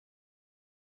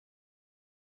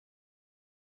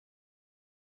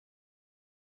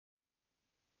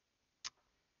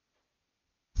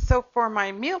So for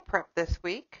my meal prep this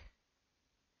week,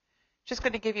 just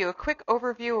going to give you a quick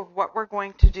overview of what we're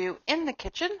going to do in the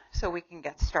kitchen so we can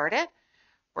get started.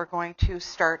 We're going to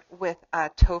start with a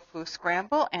tofu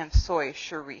scramble and soy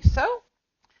chorizo.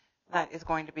 That is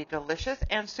going to be delicious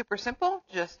and super simple.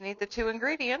 Just need the two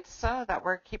ingredients so that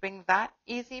we're keeping that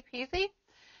easy peasy.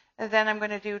 And then I'm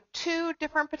going to do two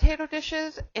different potato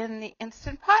dishes in the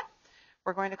Instant Pot.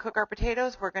 We're going to cook our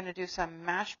potatoes. We're going to do some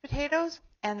mashed potatoes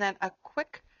and then a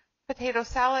quick potato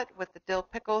salad with the dill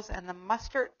pickles and the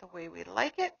mustard the way we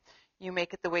like it. You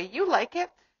make it the way you like it,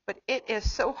 but it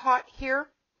is so hot here.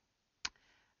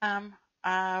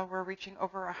 We're reaching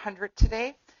over 100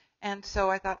 today, and so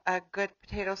I thought a good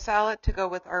potato salad to go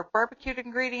with our barbecued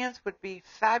ingredients would be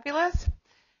fabulous.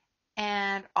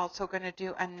 And also going to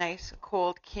do a nice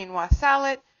cold quinoa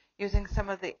salad using some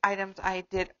of the items I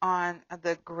did on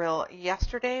the grill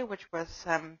yesterday, which was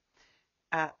some,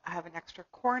 I have an extra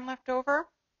corn left over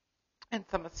and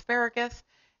some asparagus,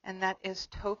 and that is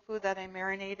tofu that I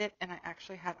marinated and I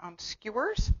actually had on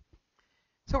skewers.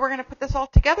 So we're going to put this all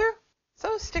together.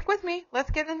 So stick with me.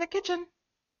 Let's get in the kitchen.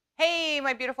 Hey,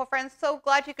 my beautiful friends. So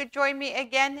glad you could join me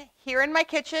again here in my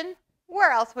kitchen.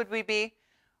 Where else would we be?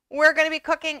 We're going to be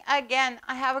cooking again.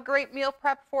 I have a great meal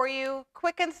prep for you.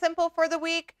 Quick and simple for the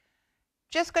week.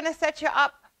 Just going to set you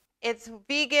up. It's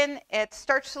vegan, it's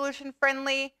starch solution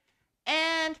friendly,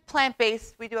 and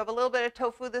plant-based. We do have a little bit of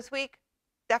tofu this week.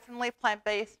 Definitely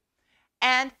plant-based.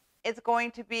 And it's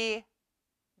going to be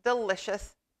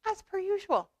delicious as per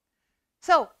usual.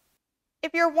 So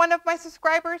if you're one of my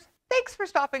subscribers, thanks for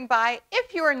stopping by.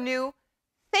 If you're new,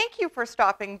 thank you for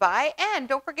stopping by. And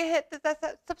don't forget to hit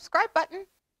that subscribe button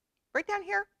right down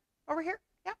here, over here.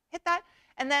 Yeah, hit that.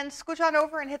 And then scooch on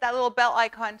over and hit that little bell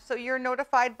icon so you're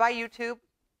notified by YouTube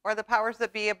or the powers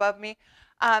that be above me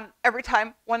every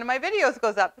time one of my videos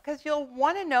goes up, because you'll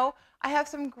want to know I have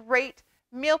some great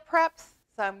meal preps,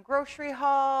 some grocery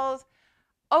hauls,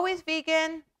 always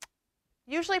vegan,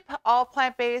 usually all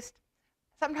plant-based.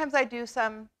 Sometimes I do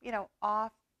some,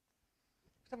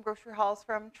 some grocery hauls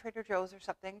from Trader Joe's or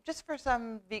something, just for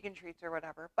some vegan treats or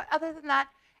whatever. But other than that,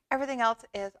 everything else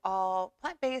is all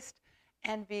plant-based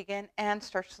and vegan and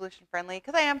starch solution friendly,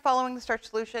 because I am following the starch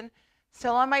solution,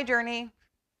 still on my journey,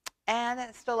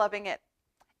 and still loving it.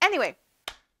 Anyway,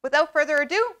 without further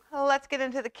ado, let's get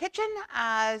into the kitchen.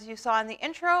 As you saw in the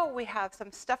intro, we have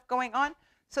some stuff going on.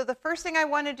 So the first thing I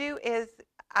want to do is,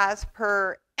 as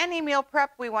per any meal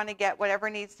prep, we want to get whatever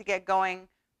needs to get going.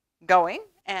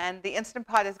 And the Instant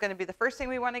Pot is going to be the first thing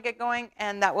we want to get going,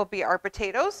 and that will be our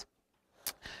potatoes.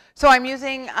 So I'm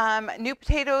using new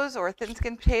potatoes or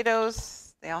thin-skinned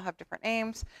potatoes. They all have different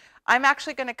names. I'm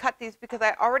actually going to cut these because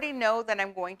I already know that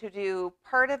I'm going to do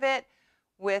part of it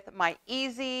with my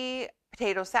easy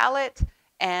potato salad,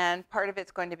 and part of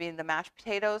it's going to be the mashed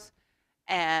potatoes.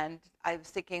 And I was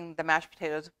thinking the mashed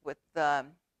potatoes with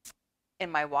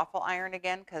in my waffle iron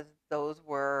again, because those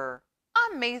were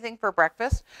amazing for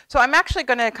breakfast. So I'm actually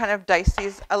going to kind of dice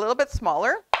these a little bit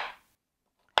smaller.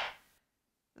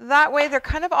 That way they're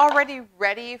kind of already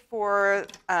ready for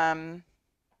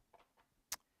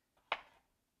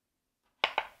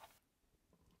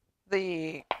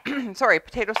the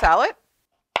potato salad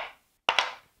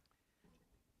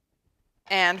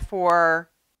and for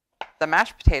the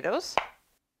mashed potatoes.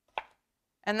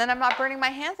 And then I'm not burning my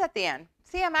hands at the end.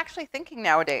 See, I'm actually thinking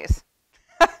nowadays.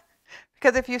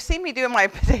 Because if you've seen me doing my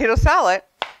potato salad,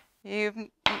 you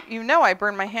know I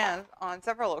burned my hands on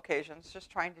several occasions just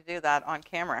trying to do that on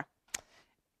camera.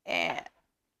 And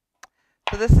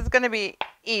so this is going to be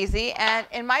easy. And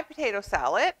in my potato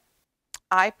salad,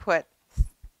 I put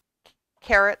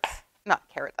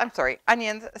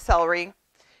onions, celery.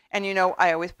 And you know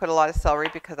I always put a lot of celery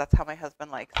because that's how my husband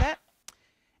likes it.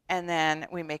 And then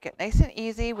we make it nice and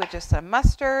easy with just some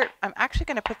mustard. I'm actually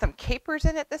going to put some capers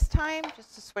in it this time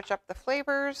just to switch up the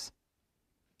flavors.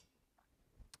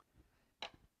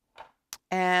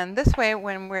 And this way,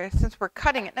 since we're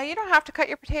cutting it, now you don't have to cut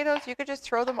your potatoes. You could just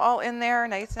throw them all in there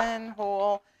nice and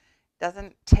whole.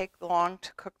 Doesn't take long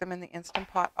to cook them in the Instant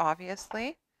Pot,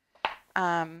 obviously.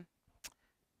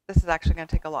 This is actually going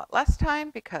to take a lot less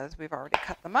time because we've already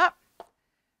cut them up.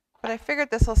 But I figured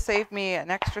this will save me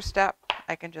an extra step.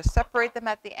 I can just separate them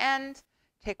at the end,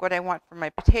 take what I want from my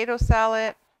potato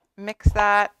salad, mix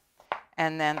that,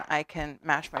 and then I can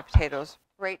mash my potatoes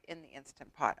right in the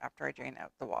Instant Pot after I drain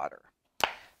out the water.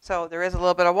 So there is a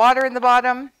little bit of water in the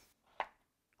bottom.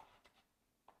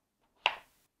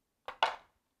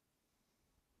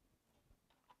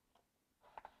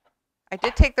 I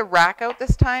did take the rack out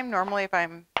this time. Normally if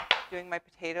I'm doing my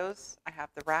potatoes, I have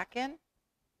the rack in.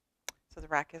 So the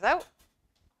rack is out.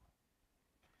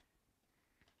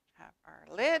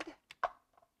 lid.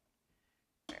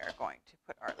 We're going to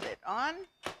put our lid on.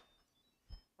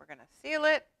 We're going to seal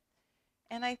it.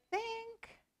 And I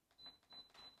think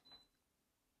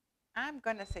I'm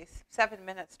going to say 7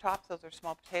 minutes tops. Those are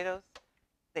small potatoes.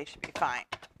 They should be fine.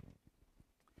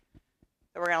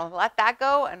 So we're going to let that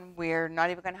go, and we're not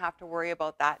even going to have to worry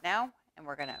about that now. And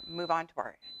we're going to move on to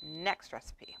our next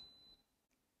recipe.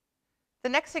 The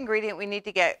next ingredient we need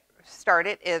to get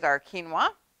started is our quinoa.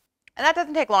 And that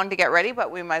doesn't take long to get ready,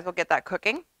 but we might as well get that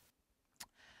cooking.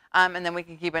 And then we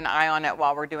can keep an eye on it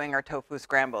while we're doing our tofu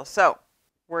scramble. So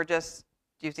we're just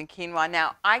using quinoa.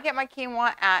 Now, I get my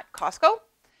quinoa at Costco.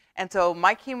 And so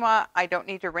my quinoa, I don't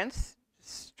need to rinse.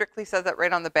 Strictly says that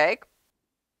right on the bag.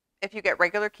 If you get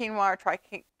regular quinoa or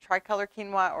tricolor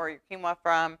quinoa or your quinoa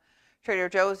from Trader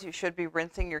Joe's, you should be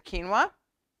rinsing your quinoa.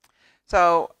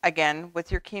 So again,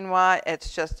 with your quinoa,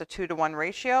 it's just a 2-to-1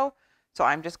 ratio. So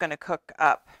I'm just going to cook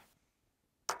up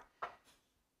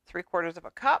 3/4 of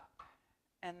a cup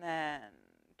and then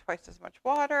twice as much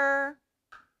water.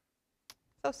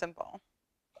 So simple.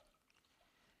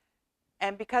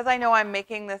 And because I know I'm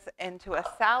making this into a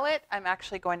salad, I'm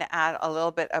actually going to add a little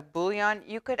bit of bouillon.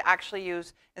 You could actually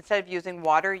use, instead of using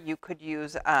water, you could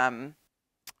use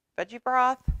veggie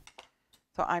broth.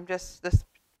 So I'm just,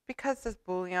 because this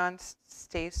bouillon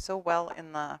stays so well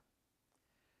in the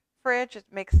fridge, it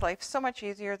makes life so much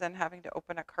easier than having to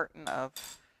open a carton of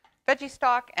veggie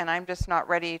stock, and I'm just not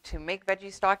ready to make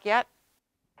veggie stock yet.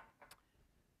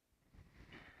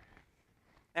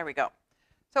 There we go.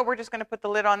 So we're just going to put the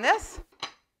lid on this,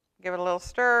 give it a little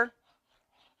stir,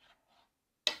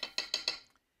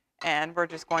 and we're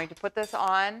just going to put this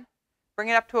on, bring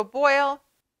it up to a boil,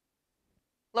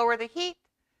 lower the heat,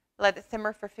 let it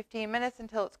simmer for 15 minutes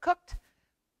until it's cooked,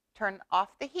 turn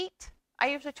off the heat. I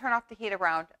usually turn off the heat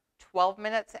around 12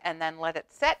 minutes and then let it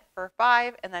set for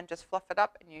 5 and then just fluff it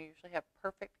up, and you usually have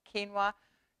perfect quinoa.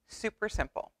 Super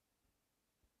simple.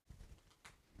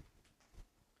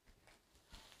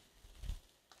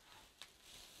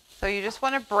 So you just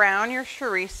want to brown your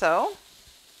chorizo.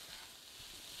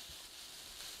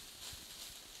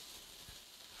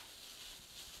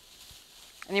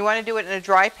 And you want to do it in a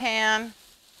dry pan.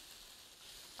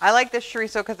 I like this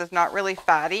chorizo because it's not really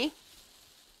fatty.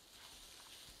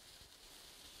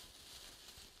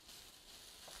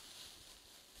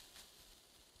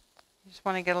 You just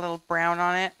want to get a little brown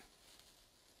on it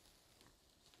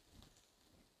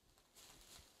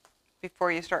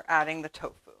before you start adding the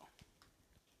tofu.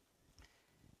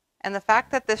 And the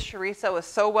fact that this chorizo is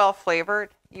so well flavored,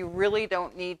 you really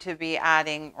don't need to be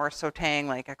adding or sauteing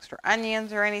like extra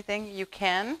onions or anything. You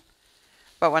can,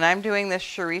 but when I'm doing this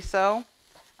chorizo,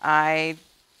 I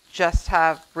just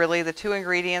have really the 2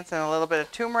 ingredients and a little bit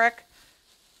of turmeric,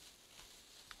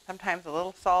 sometimes a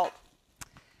little salt.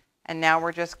 And now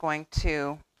we're just going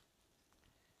to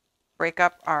break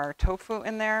up our tofu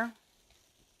in there.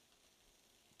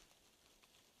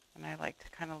 And I like to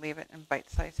kind of leave it in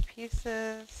bite-sized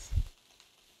pieces.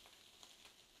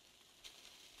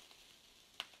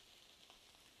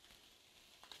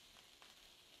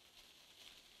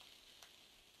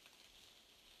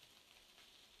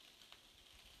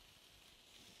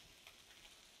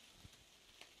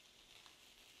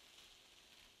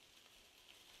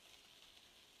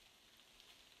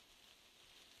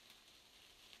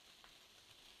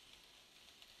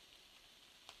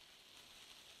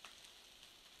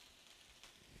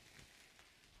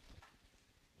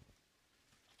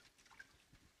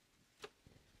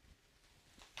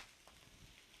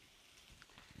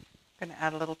 I'm going to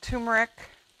add a little turmeric.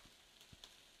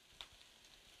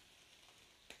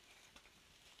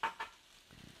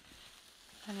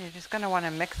 And you're just going to want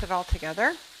to mix it all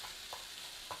together.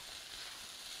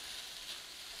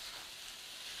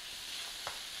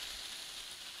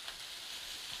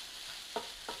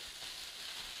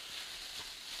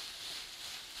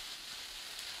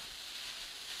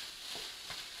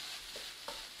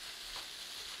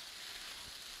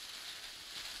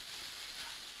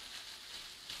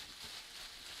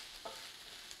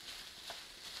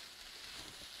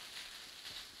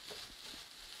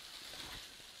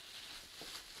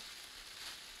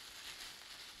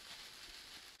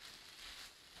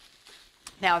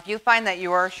 Now, if you find that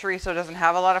your chorizo doesn't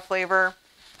have a lot of flavor,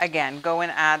 again, go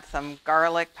and add some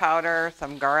garlic powder,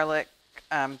 some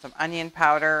onion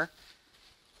powder.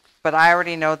 But I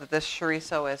already know that this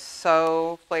chorizo is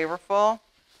so flavorful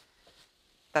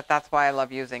that that's why I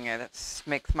love using it. It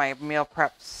makes my meal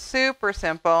prep super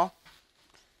simple.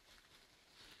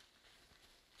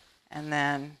 And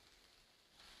then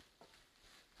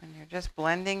when you're just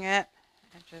blending it,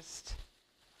 it just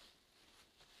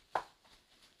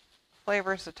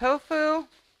flavors the tofu.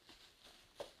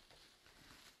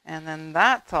 And then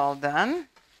that's all done.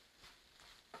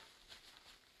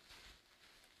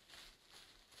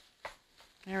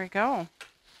 There we go.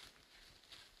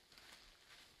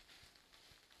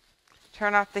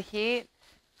 Turn off the heat.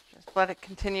 Just let it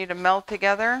continue to melt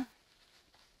together.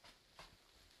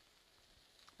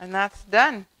 And that's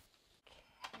done.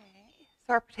 Okay,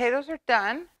 so our potatoes are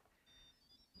done.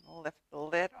 We'll lift the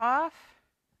lid off.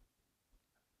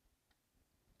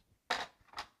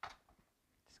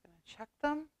 Just going to check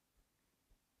them.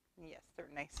 Yes, they're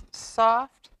nice and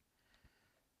soft.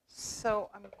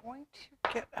 So I'm going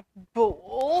to get a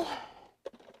bowl.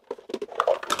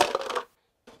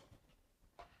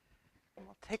 And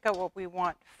we'll take out what we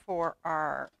want for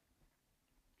our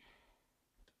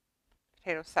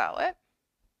potato salad.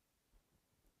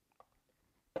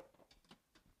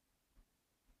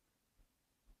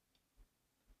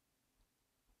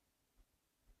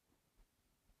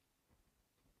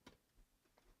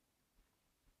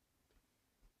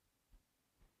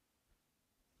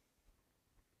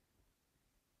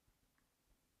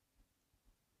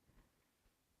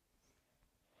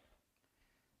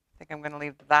 I think I'm going to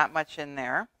leave that much in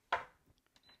there.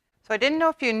 So I didn't know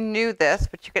if you knew this,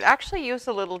 but you could actually use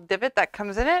a little divot that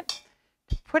comes in it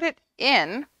to put it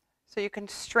in so you can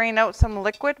strain out some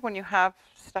liquid when you have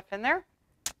stuff in there.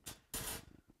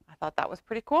 I thought that was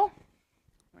pretty cool.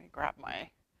 Let me grab my...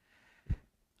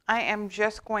 I am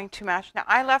just going to mash. Now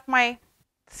I left my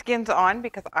skins on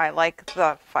because I like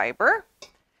the fiber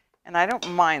and I don't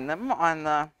mind them on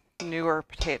the newer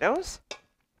potatoes.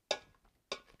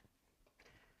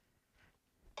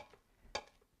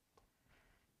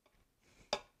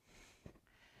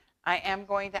 I am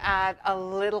going to add a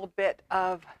little bit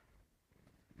of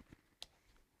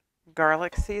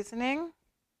garlic seasoning.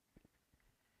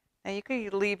 Now you can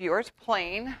leave yours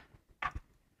plain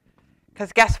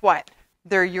because guess what?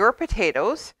 They're your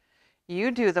potatoes. You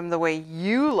do them the way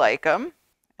you like them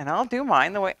and I'll do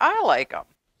mine the way I like them.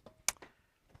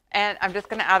 And I'm just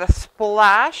going to add a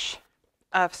splash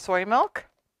of soy milk.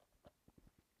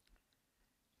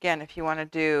 Again, if you want to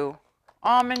do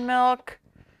almond milk,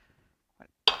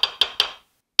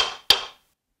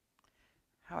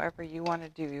 however you want to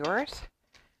do yours.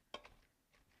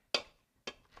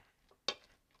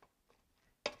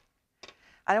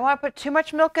 I don't want to put too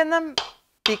much milk in them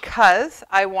because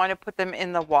I want to put them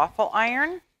in the waffle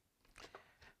iron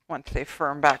once they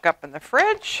firm back up in the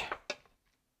fridge.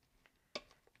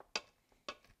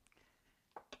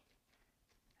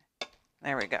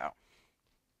 There we go.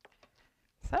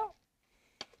 So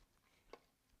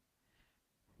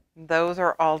those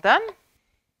are all done.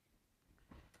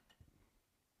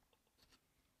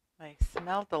 They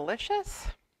smell delicious.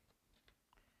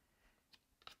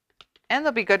 And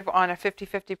they'll be good on a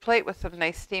 50-50 plate with some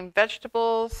nice steamed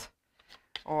vegetables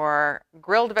or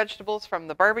grilled vegetables from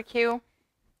the barbecue.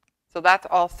 So that's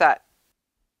all set.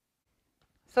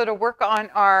 So to work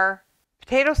on our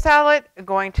potato salad, I'm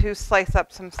going to slice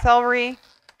up some celery.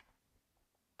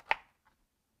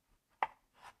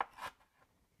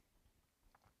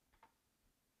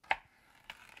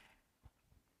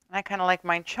 I kind of like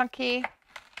mine chunky.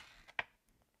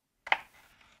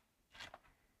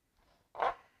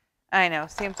 I know,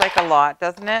 seems like a lot,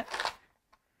 doesn't it?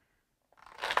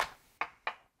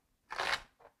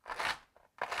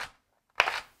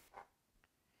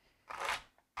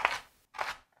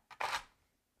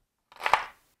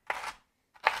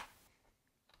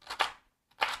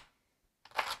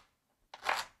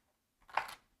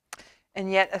 And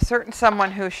yet a certain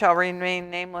someone who shall remain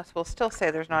nameless will still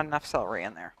say there's not enough celery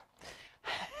in there.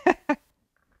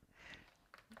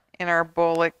 In our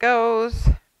bowl it goes.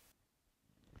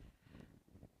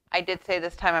 I did say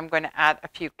this time I'm going to add a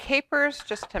few capers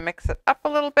just to mix it up a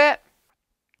little bit.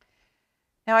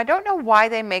 Now I don't know why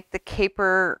they make the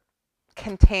caper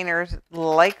containers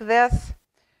like this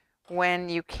when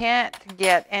you can't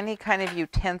get any kind of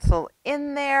utensil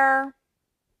in there.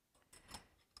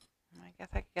 I guess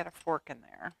I could get a fork in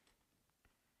there.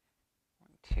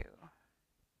 1, 2.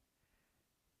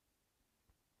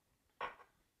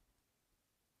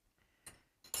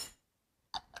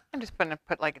 I'm just going to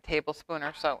put like a tablespoon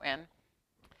or so in.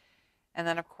 And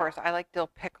then, of course, I like dill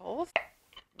pickles.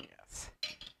 Yes.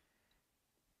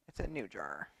 It's a new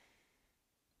jar.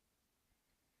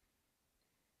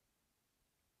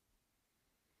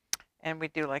 And we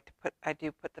do like to put, I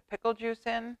do put the pickle juice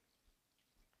in.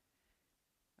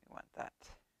 We want that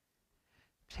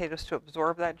potatoes to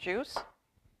absorb that juice.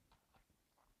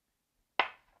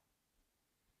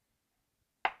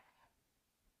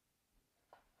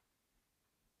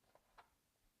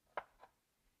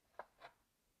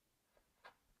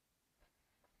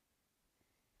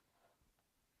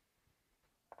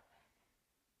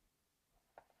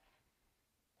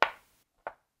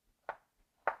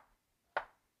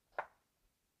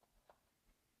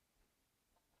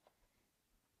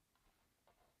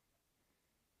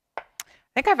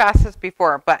 think I've asked this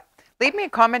before, but leave me a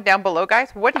comment down below,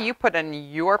 guys. What do you put in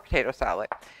your potato salad?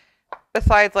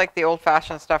 Besides like the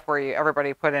old-fashioned stuff where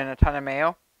everybody put in a ton of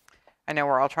mayo. I know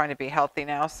we're all trying to be healthy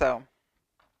now, so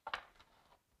I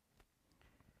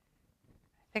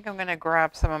think I'm going to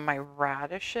grab some of my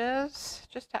radishes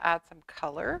just to add some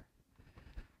color.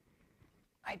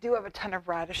 I do have a ton of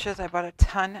radishes. I bought a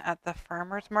ton at the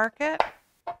farmer's market.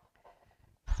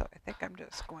 So I think I'm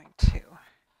just going to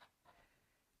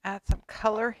add some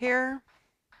color here.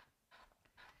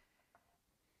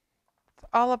 It's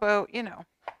all about, you know,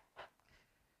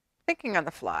 thinking on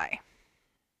the fly.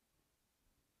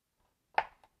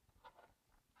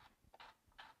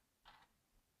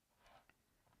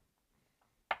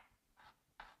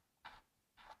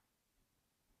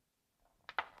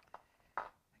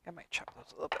 I might chop those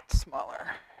a little bit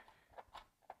smaller.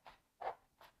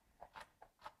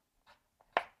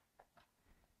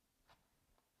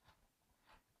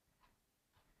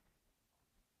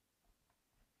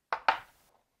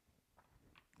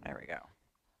 There we go.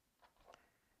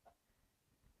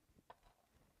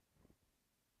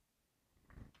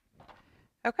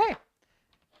 Okay,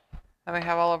 then we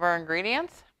have all of our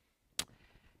ingredients.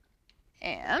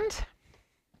 And I'm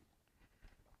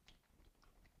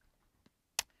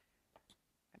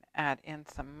going to add in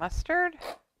some mustard.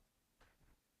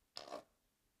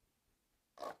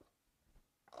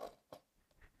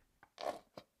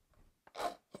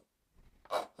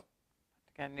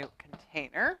 Get a new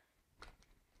container.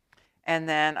 And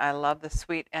then I love the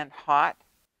sweet and hot.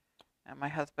 And my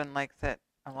husband likes it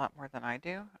a lot more than I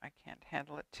do. I can't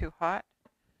handle it too hot.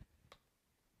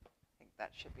 I think that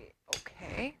should be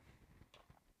okay.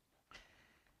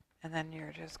 And then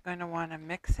you're just going to want to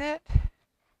mix it.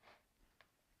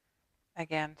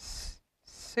 Again,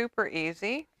 super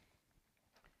easy.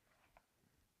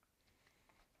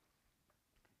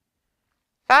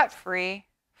 Fat-free,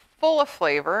 full of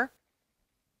flavor.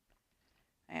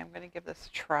 I am going to give this a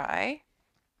try.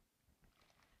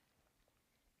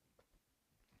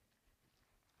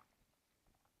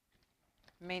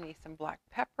 May need some black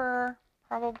pepper,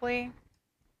 probably.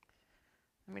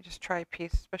 Let me just try a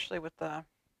piece, especially with the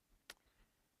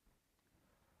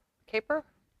caper.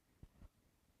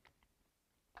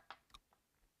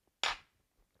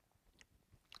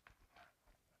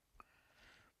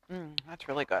 That's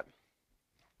really good.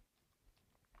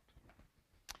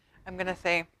 I'm going to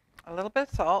say a little bit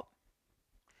of salt,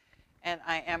 and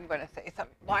I am going to say some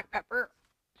black pepper.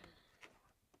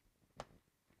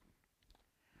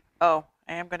 Oh,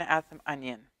 I am going to add some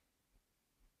onion.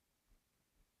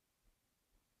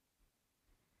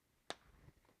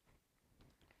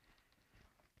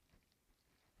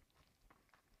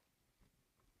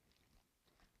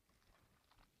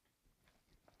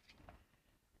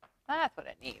 That's what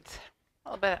it needs.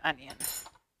 A little bit of onion.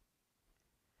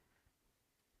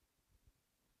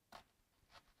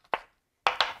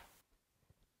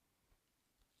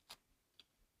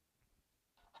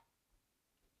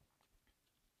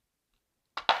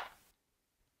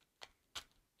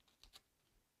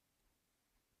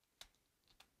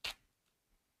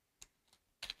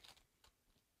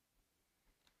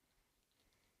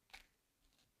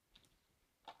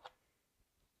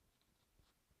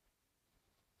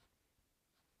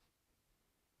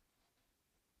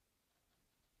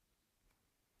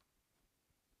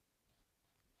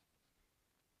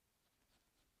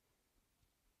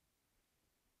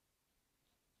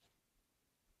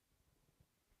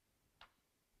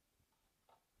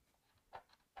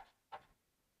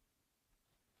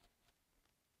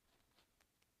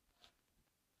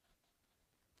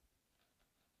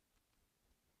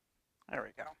 There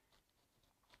we go.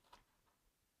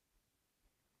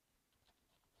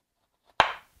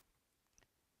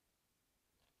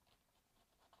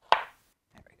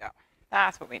 There we go.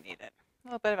 That's what we needed. A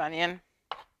little bit of onion.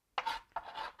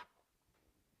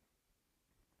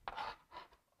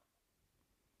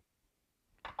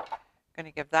 Going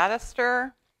to give that a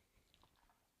stir.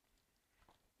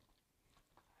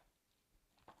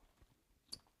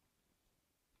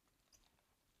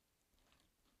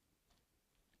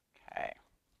 Okay.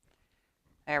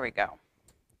 There we go.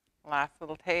 Last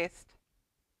little taste.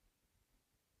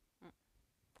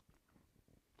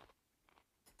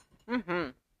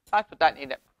 That's what that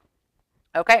needed.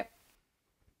 Okay.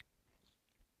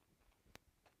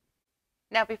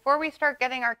 Now, before we start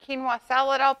getting our quinoa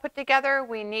salad all put together,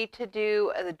 we need to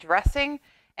do the dressing.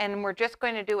 And we're just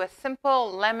going to do a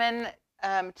simple lemon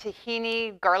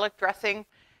tahini garlic dressing.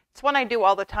 It's one I do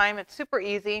all the time. It's super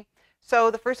easy.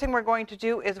 So the first thing we're going to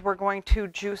do is we're going to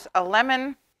juice a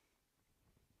lemon.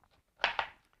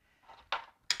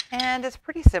 And it's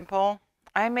pretty simple.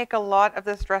 I make a lot of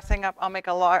this dressing up. I'll make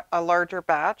a larger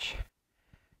batch.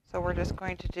 So we're just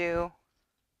going to do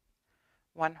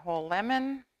 1 whole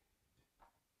lemon.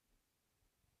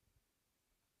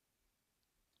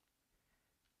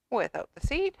 Without the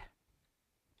seed.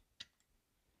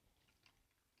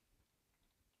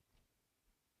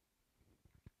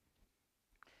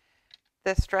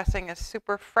 This dressing is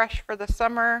super fresh for the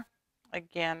summer.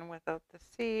 Again, without the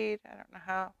seed. I don't know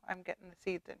how I'm getting the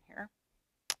seeds in here.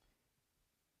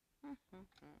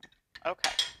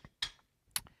 Okay.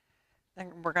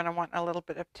 Then we're going to want a little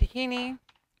bit of tahini.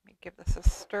 Let me give this a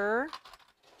stir.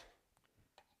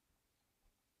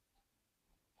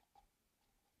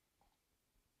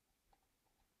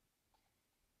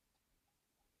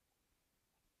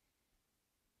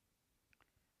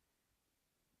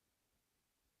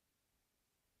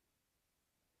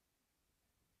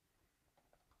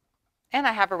 And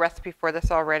I have a recipe for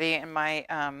this already in my,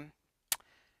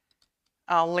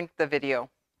 I'll link the video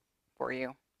for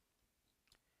you.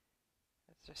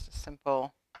 It's just a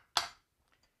simple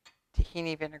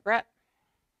tahini vinaigrette.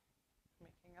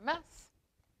 Making a mess.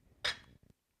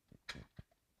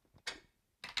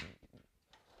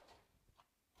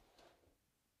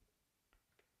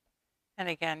 And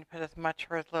again, put as much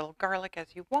or as little garlic as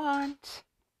you want.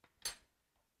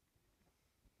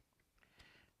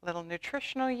 Little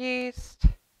nutritional yeast.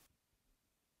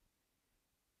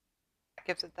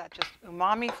 Gives it that just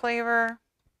umami flavor.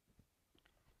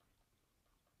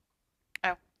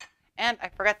 Oh, and I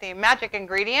forgot the magic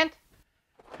ingredient.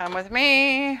 Come with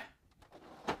me.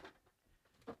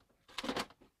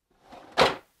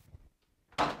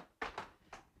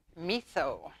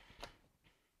 Miso.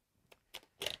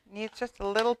 Needs just a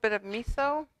little bit of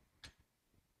miso.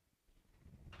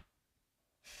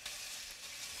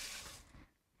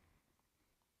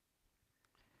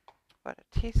 About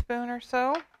a teaspoon or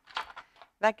so.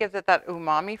 That gives it that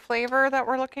umami flavor that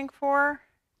we're looking for.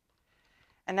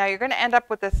 And now you're going to end up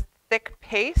with this thick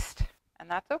paste, and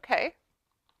that's okay.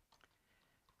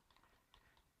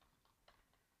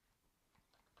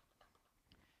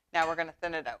 Now we're going to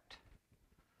thin it out.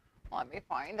 Let me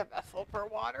find a vessel for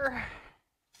water.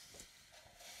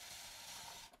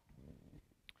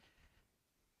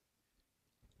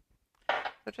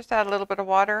 So just add a little bit of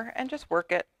water and just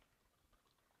work it.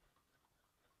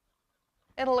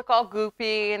 It'll look all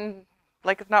goopy and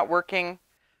like it's not working.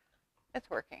 It's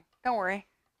working. Don't worry.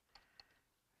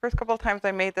 First couple of times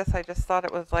I made this, I just thought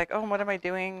it was like, oh, what am I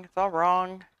doing? It's all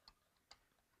wrong.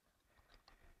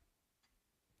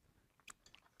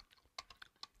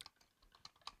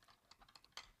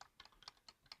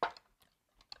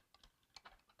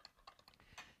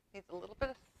 Needs a little bit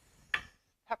of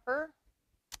pepper.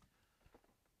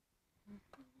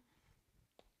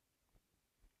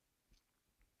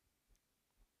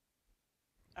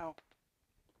 Oh,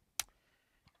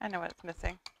 I know what it's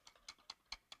missing.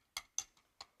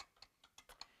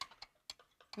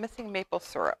 Missing maple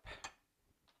syrup.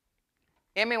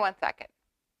 Give me 1 second.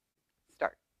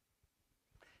 Start.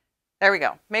 There we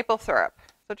go. Maple syrup.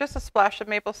 So just a splash of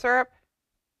maple syrup.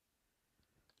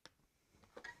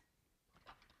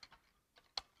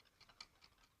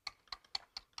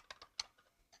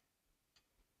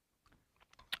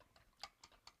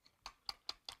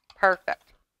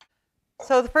 Perfect.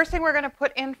 So the first thing we're going to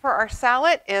put in for our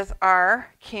salad is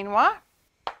our quinoa.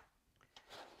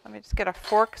 Let me just get a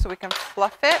fork so we can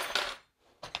fluff it.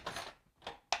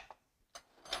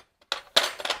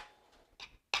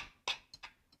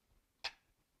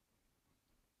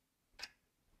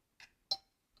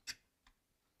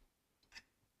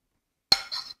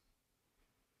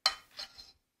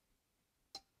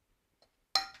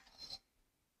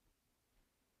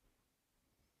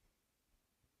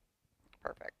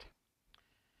 Perfect.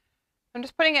 I'm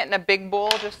just putting it in a big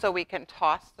bowl just so we can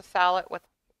toss the salad with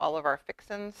all of our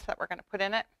fixins that we're going to put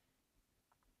in it.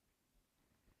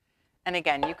 And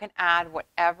again, you can add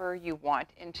whatever you want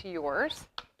into yours.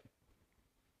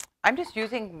 I'm just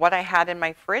using what I had in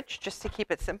my fridge just to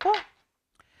keep it simple.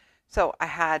 So I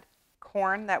had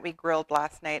corn that we grilled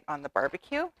last night on the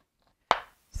barbecue.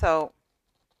 So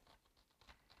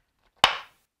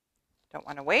don't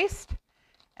want to waste.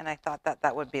 And I thought that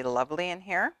that would be lovely in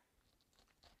here.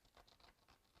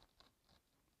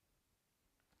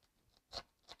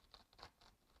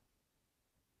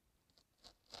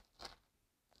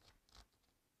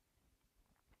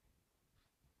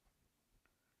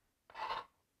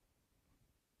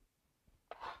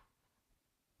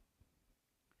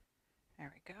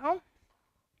 There we go.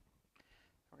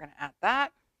 We're going to add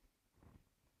that.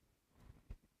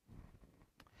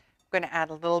 I'm going to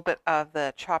add a little bit of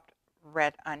the chopped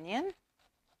red onion.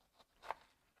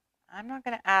 I'm not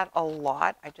going to add a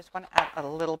lot. I just want to add a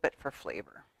little bit for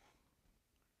flavor.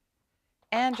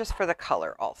 And just for the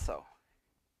color also.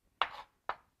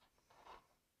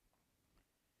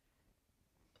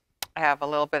 I have a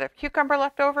little bit of cucumber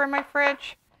left over in my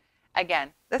fridge.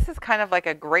 Again, this is kind of like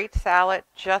a great salad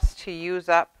just to use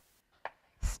up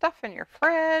stuff in your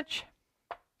fridge.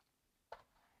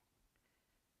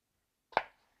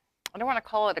 I don't want to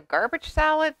call it a garbage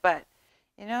salad, but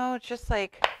you know, it's just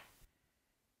like,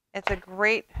 it's a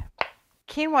great,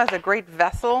 quinoa is a great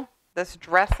vessel. This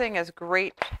dressing is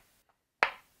great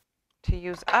to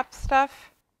use up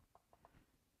stuff.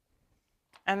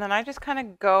 And then I just kind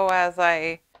of go as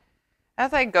I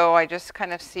go, I just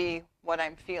kind of see what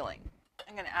I'm feeling.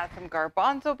 I'm going to add some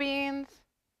garbanzo beans.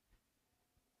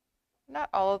 Not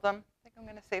all of them. I think I'm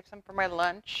going to save some for my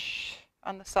lunch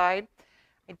on the side.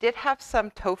 I did have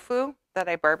some tofu that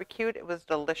I barbecued. It was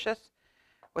delicious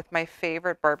with my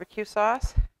favorite barbecue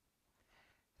sauce.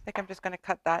 I think I'm just going to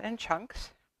cut that in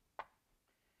chunks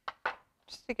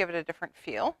just to give it a different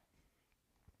feel.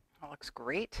 That looks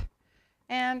great.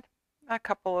 And a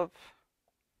couple of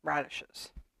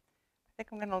radishes. I think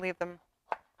I'm going to leave them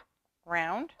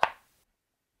round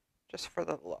just for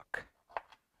the look.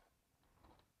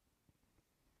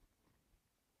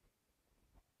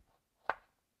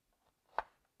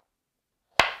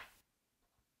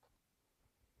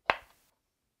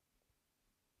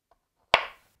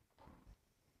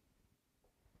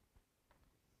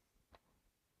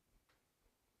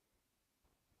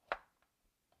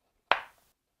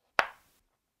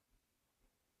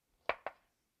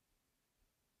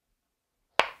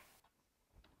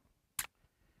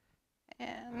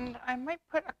 And I might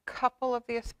put a couple of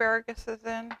the asparaguses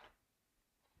in.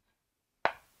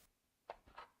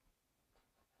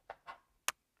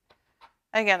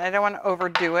 Again, I don't want to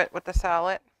overdo it with the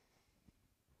salad.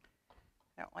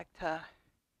 I don't like to.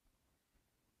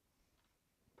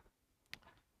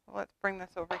 Let's bring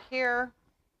this over here.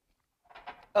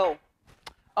 Oh,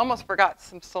 almost forgot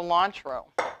some cilantro.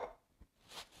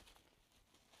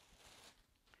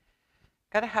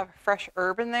 Got to have a fresh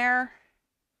herb in there.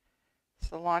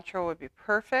 Cilantro would be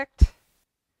perfect.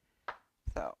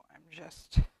 So I'm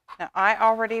just, now I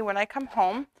already, when I come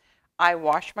home, I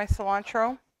wash my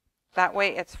cilantro. That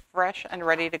way it's fresh and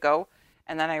ready to go.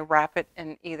 And then I wrap it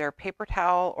in either paper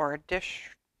towel or a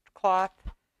dishcloth.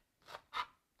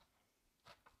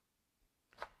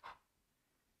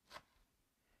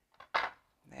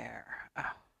 There.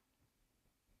 Oh.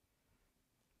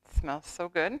 It smells so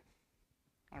good.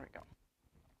 There we go.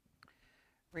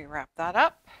 Rewrap that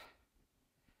up.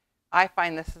 I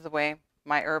find this is the way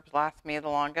my herbs last me the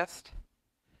longest.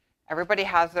 Everybody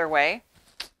has their way.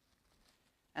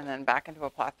 And then back into a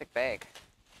plastic bag.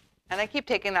 And I keep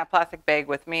taking that plastic bag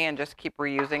with me and just keep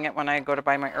reusing it when I go to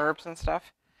buy my herbs and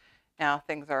stuff. Now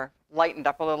things are lightened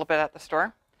up a little bit at the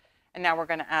store. And now we're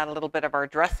going to add a little bit of our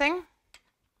dressing.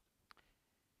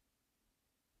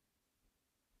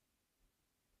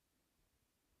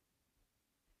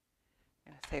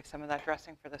 I'm going to save some of that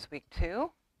dressing for this week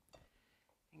too.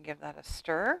 And give that a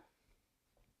stir.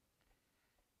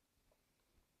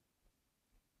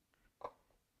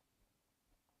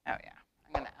 Oh yeah,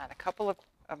 I'm going to add a couple of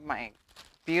my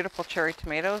beautiful cherry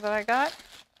tomatoes that I got.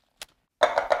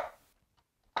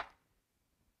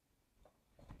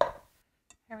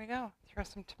 Here we go. Throw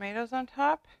some tomatoes on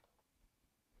top.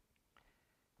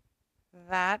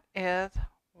 That is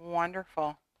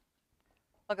wonderful.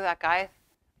 Look at that, guys.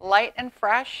 Light and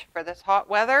fresh for this hot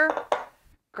weather.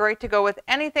 Great to go with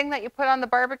anything that you put on the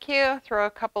barbecue. Throw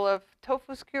a couple of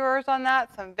tofu skewers on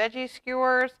that, some veggie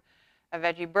skewers, a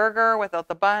veggie burger without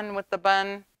the bun, with the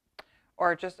bun,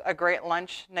 or just a great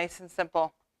lunch, nice and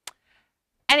simple.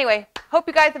 Anyway, hope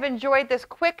you guys have enjoyed this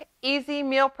quick, easy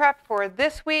meal prep for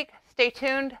this week. Stay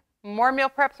tuned. More meal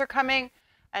preps are coming.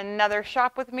 Another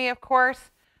shop with me, of course.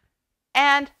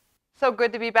 And so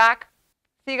good to be back.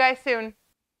 See you guys soon.